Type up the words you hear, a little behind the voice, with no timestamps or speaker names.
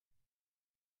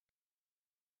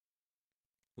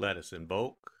Let us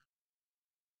invoke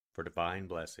for divine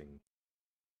blessing.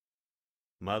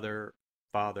 Mother,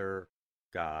 Father,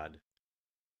 God,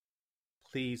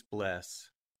 please bless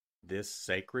this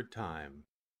sacred time.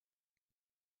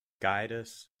 Guide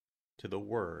us to the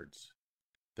words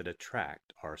that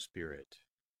attract our spirit.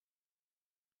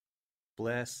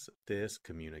 Bless this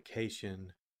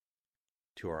communication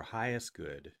to our highest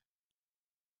good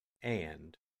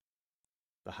and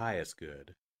the highest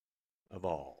good of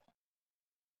all.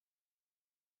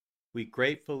 We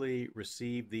gratefully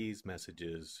receive these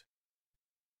messages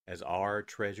as our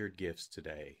treasured gifts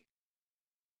today.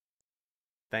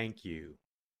 Thank you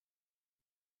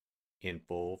in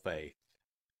full faith.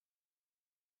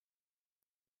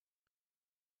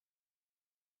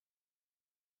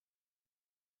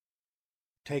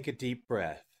 Take a deep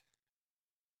breath.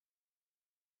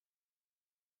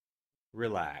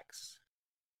 Relax.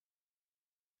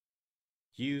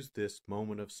 Use this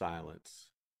moment of silence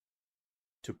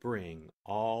to bring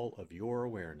all of your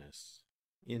awareness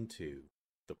into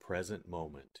the present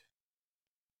moment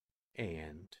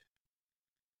and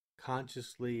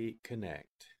consciously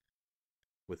connect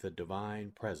with the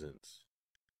divine presence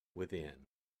within.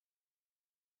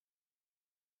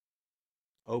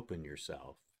 Open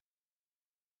yourself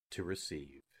to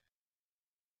receive.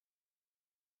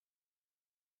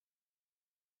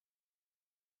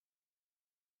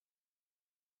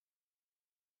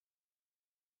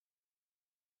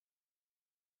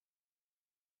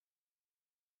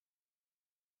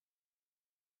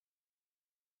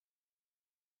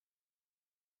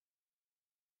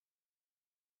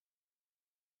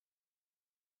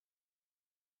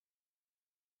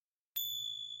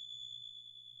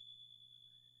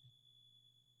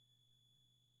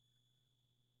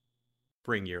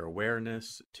 Bring your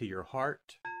awareness to your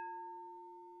heart.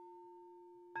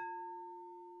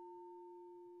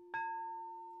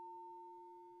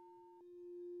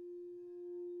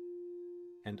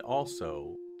 And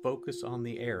also focus on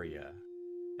the area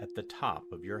at the top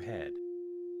of your head.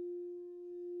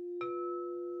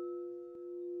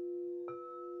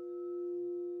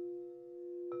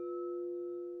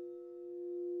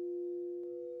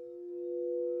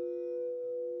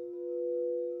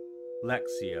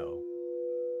 Lectio.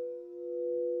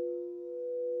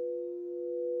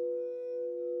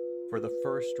 For the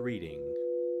first reading,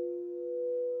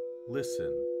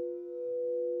 listen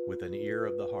with an ear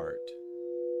of the heart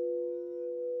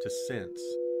to sense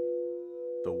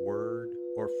the word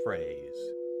or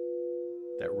phrase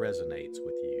that resonates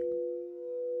with you.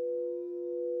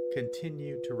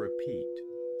 Continue to repeat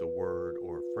the word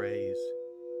or phrase.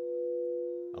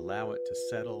 Allow it to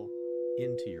settle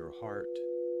into your heart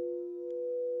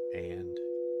and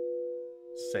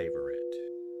savor it.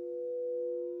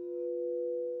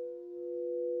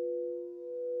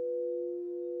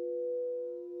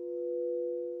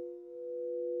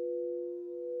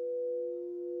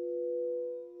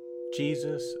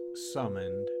 Jesus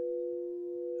summoned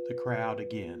the crowd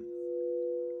again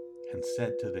and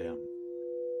said to them,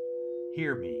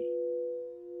 "Hear me,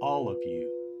 all of you,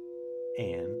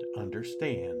 and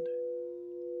understand.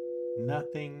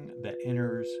 Nothing that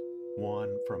enters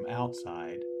one from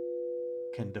outside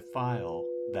can defile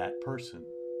that person,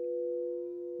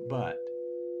 but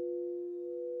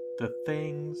the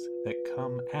things that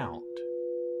come out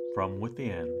from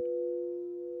within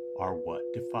are what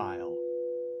defile."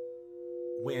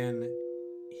 When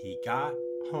he got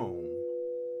home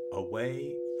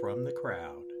away from the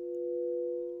crowd,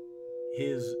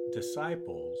 his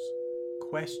disciples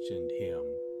questioned him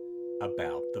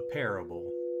about the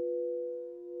parable.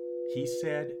 He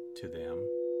said to them,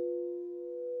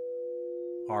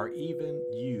 "Are even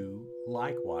you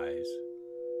likewise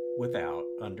without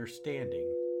understanding?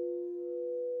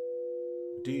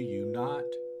 Do you not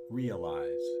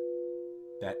realize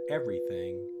that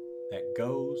everything that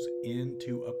goes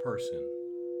into a person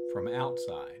from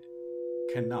outside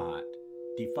cannot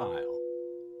defile,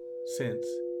 since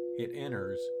it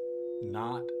enters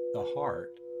not the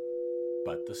heart,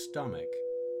 but the stomach,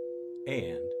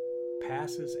 and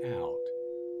passes out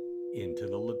into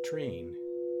the latrine?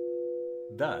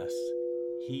 Thus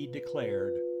he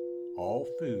declared all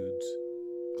foods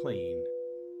clean.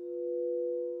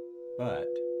 But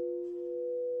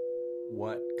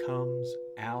what comes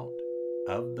out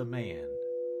of the man,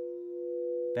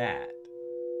 that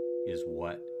is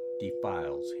what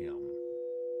defiles him.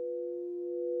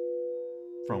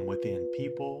 From within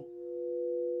people,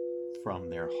 from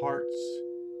their hearts,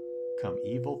 come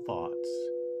evil thoughts,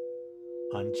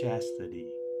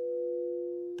 unchastity,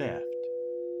 theft,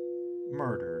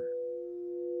 murder,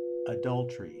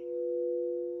 adultery,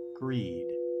 greed,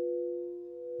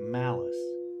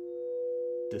 malice,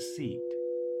 deceit,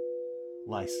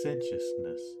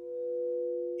 licentiousness,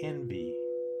 envy,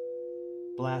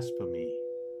 blasphemy,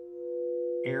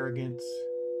 arrogance,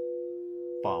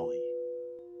 folly.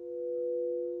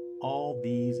 All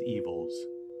these evils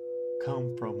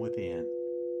come from within,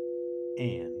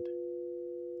 and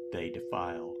they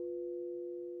defile.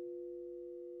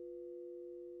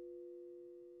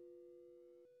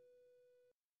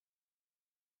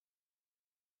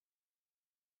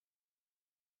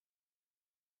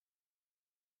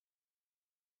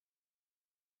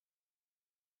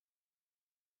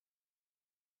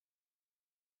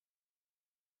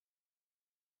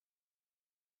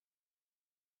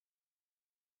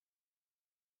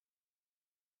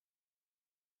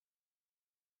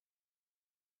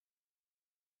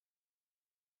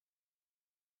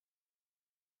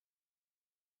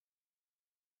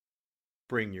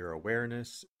 Bring your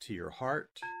awareness to your heart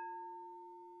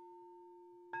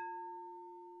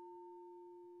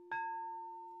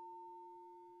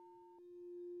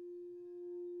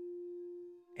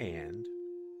and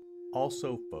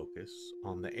also focus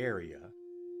on the area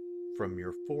from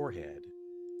your forehead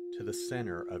to the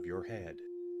center of your head.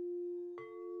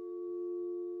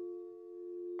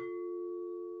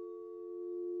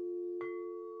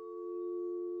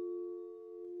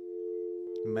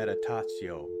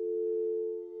 Meditatio.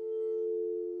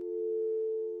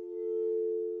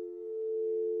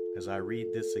 As I read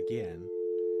this again,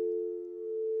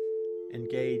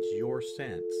 engage your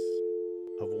sense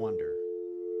of wonder.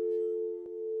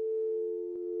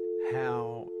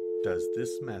 How does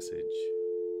this message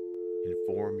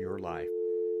inform your life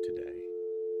today?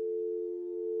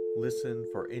 Listen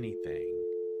for anything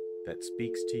that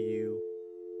speaks to you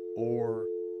or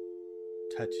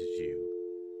touches you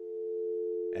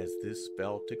as this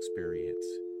felt experience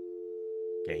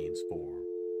gains form.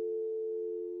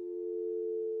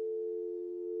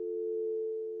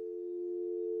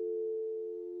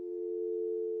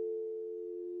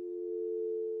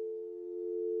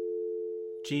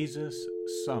 Jesus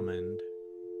summoned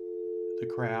the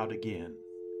crowd again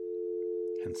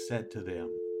and said to them,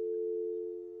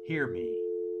 "Hear me,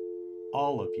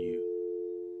 all of you,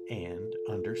 and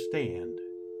understand.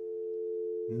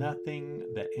 Nothing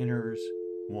that enters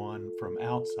one from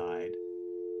outside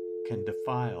can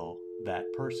defile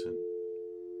that person,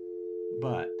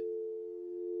 but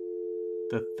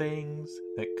the things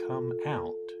that come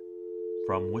out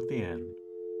from within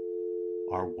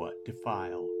are what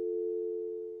defile."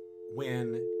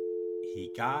 When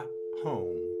he got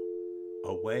home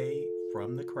away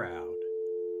from the crowd,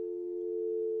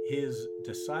 his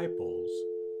disciples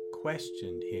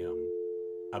questioned him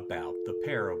about the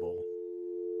parable.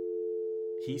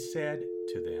 He said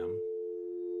to them,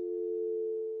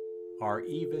 "Are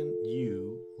even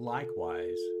you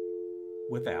likewise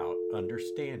without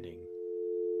understanding?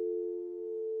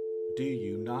 Do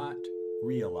you not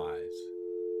realize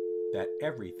that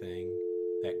everything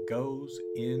that goes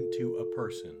into a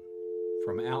person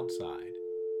from outside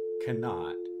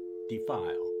cannot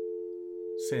defile,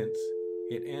 since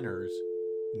it enters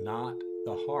not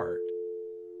the heart,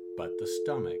 but the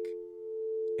stomach,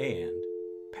 and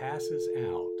passes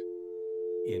out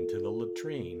into the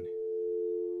latrine?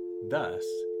 Thus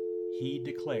he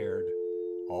declared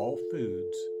all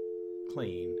foods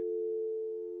clean.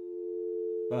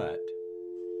 But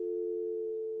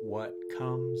what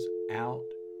comes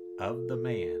out of the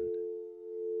man,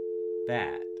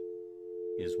 that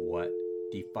is what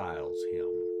defiles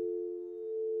him."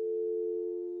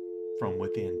 From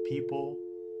within people,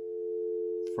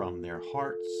 from their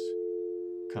hearts,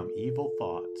 come evil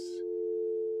thoughts,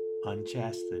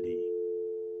 unchastity,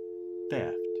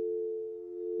 theft,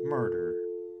 murder,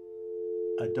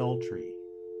 adultery,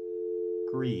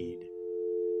 greed,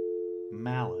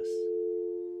 malice,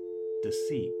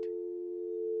 deceit,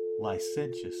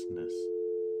 licentiousness,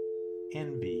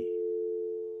 envy,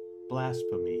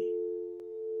 blasphemy,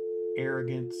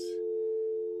 arrogance,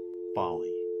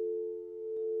 folly.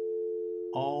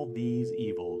 All these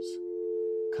evils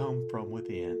come from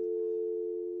within,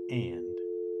 and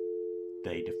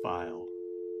they defile.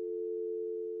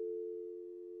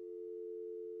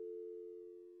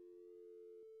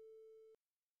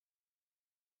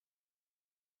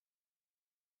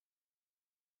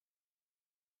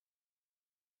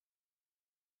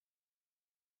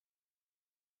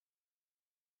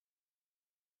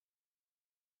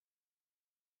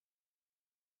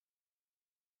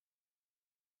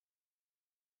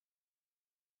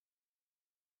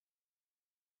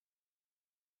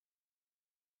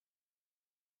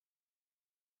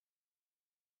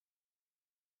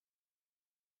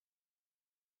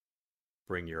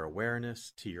 Bring your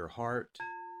awareness to your heart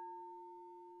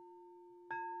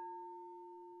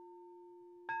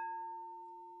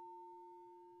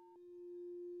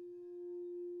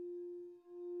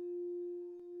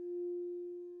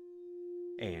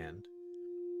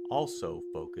also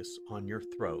focus on your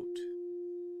throat.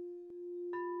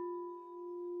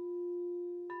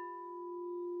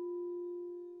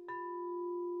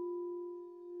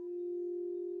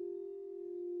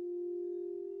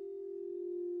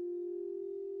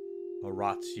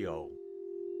 Oratio.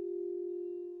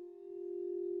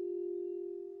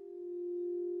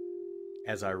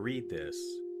 As I read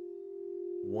this,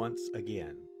 once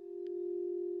again,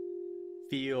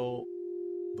 feel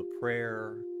the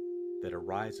prayer that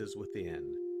arises within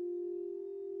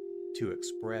to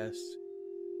express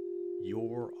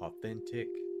your authentic,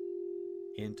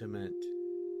 intimate,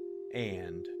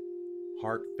 and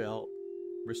heartfelt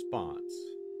response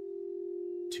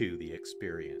to the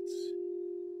experience.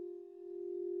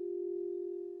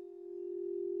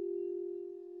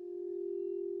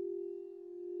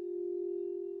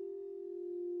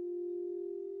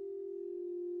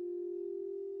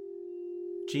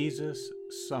 Jesus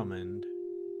summoned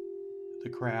the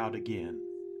crowd again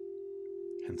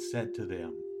and said to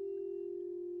them,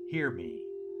 "Hear me,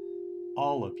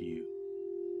 all of you,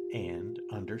 and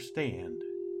understand.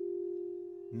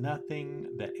 Nothing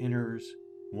that enters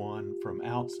one from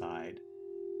outside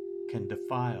can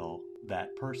defile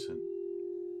that person,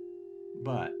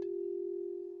 but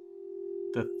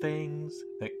the things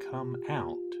that come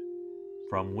out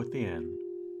from within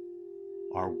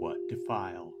are what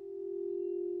defile."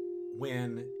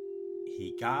 When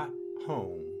he got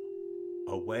home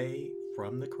away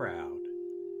from the crowd,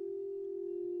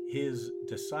 his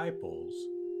disciples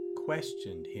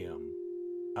questioned him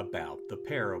about the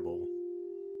parable.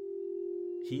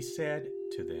 He said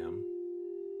to them,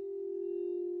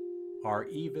 "Are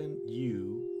even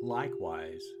you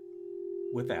likewise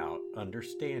without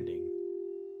understanding?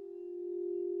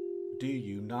 Do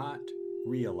you not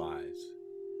realize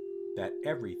that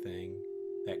everything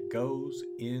that goes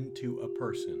into a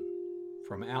person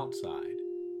from outside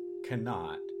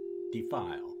cannot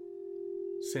defile,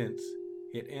 since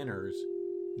it enters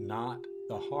not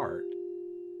the heart,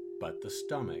 but the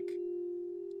stomach,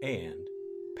 and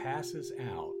passes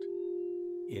out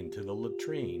into the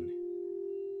latrine?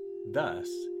 Thus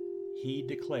he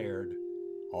declared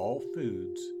all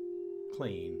foods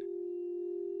clean.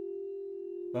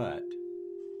 But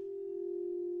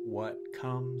what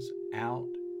comes out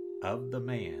of the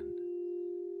man,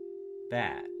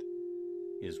 that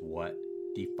is what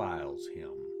defiles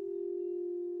him.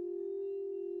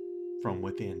 From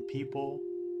within people,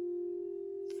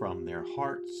 from their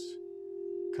hearts,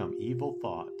 come evil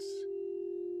thoughts,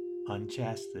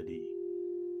 unchastity,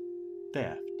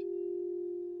 theft,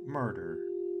 murder,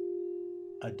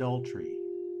 adultery,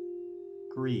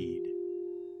 greed,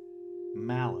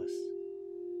 malice,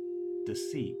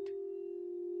 deceit,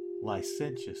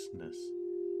 licentiousness,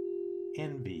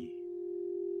 envy,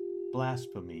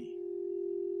 blasphemy,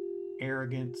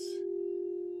 arrogance,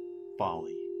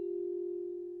 folly.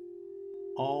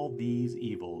 All these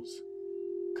evils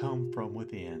come from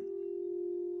within,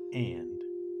 and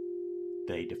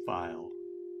they defile.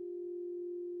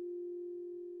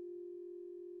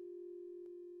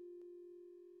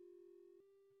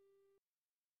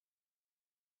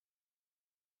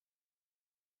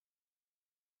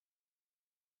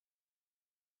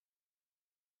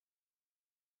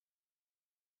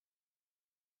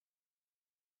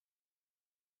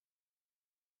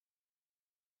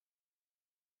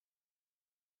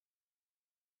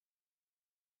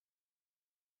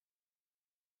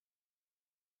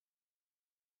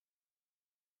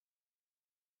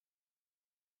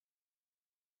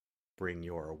 Bring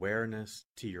your awareness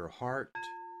to your heart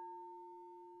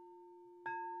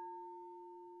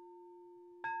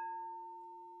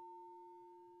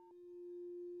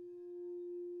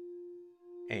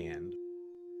and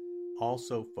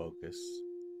also focus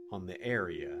on the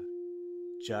area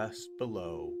just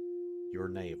below your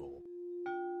navel.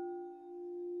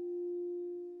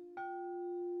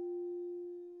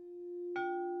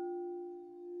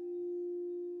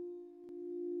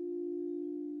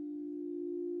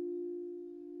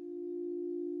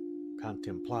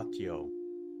 Contemplatio.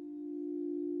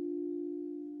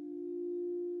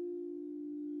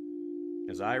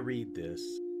 As I read this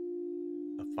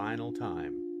a final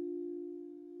time,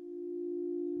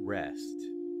 rest.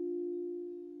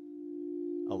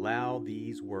 Allow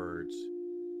these words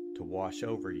to wash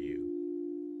over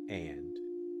you and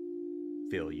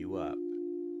fill you up.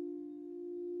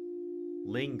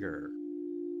 Linger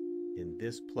in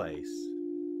this place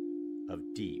of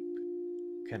deep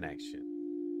connection.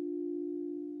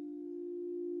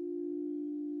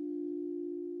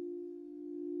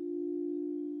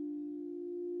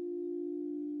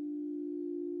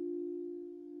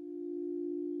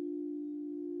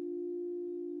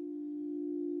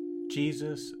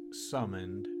 Jesus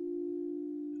summoned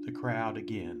the crowd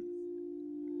again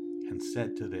and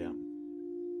said to them,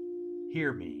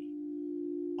 "Hear me,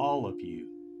 all of you,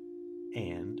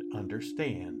 and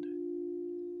understand.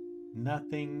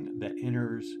 Nothing that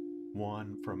enters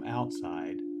one from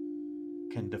outside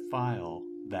can defile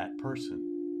that person,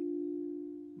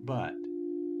 but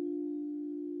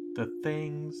the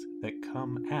things that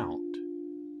come out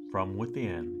from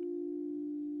within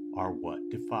are what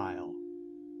defile."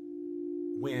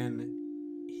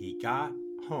 When he got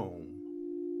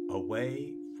home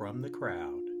away from the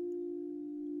crowd,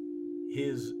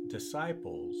 his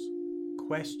disciples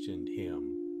questioned him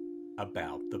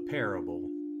about the parable.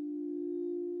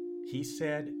 He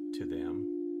said to them,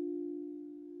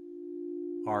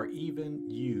 "Are even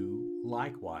you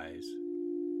likewise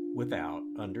without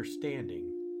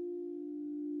understanding?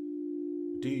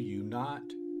 Do you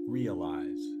not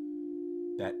realize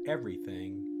that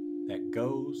everything that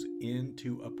goes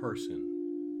into a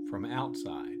person from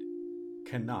outside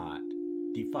cannot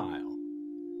defile,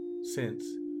 since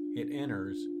it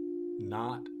enters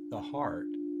not the heart,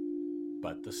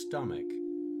 but the stomach,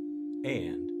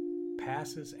 and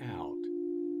passes out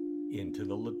into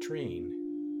the latrine?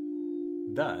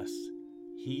 Thus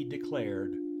he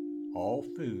declared all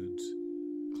foods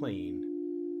clean.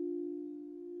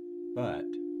 But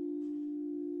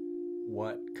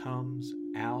what comes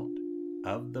out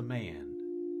of the man,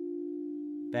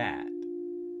 that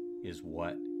is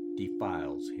what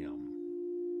defiles him.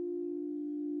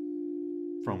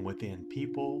 From within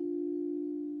people,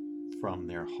 from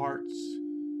their hearts,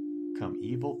 come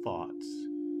evil thoughts,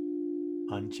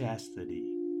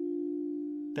 unchastity,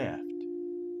 theft,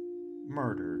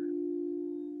 murder,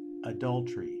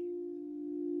 adultery,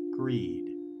 greed,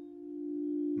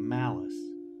 malice,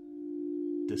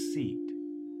 deceit,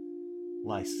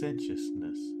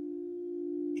 licentiousness,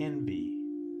 envy,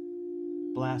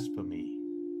 blasphemy,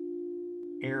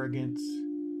 arrogance,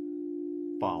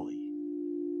 folly.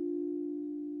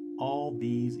 All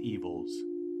these evils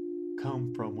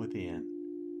come from within,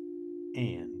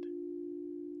 and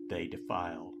they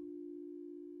defile.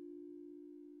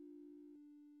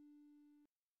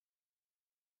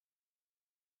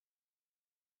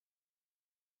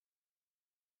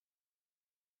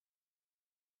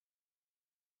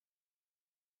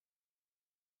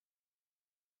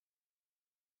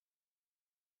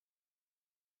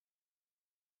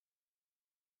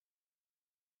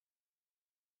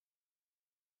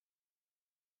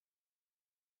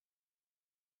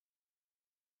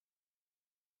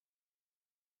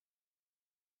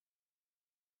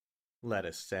 Let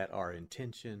us set our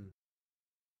intention.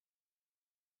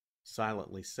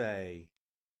 Silently say,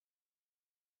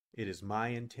 "It is my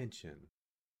intention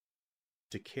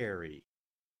to carry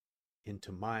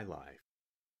into my life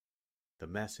the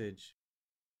message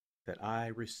that I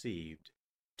received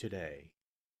today,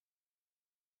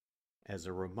 as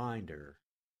a reminder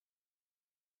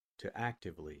to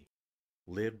actively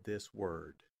live this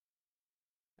word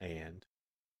and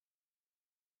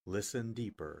listen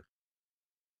deeper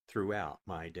throughout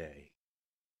my day."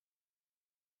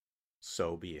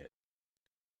 So be it.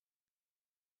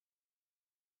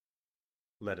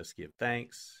 Let us give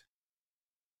thanks.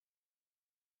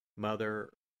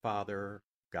 Mother, Father,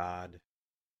 God,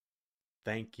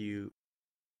 thank you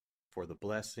for the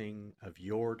blessing of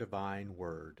your divine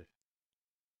word.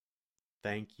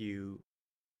 Thank you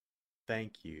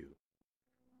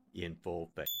in full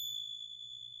faith.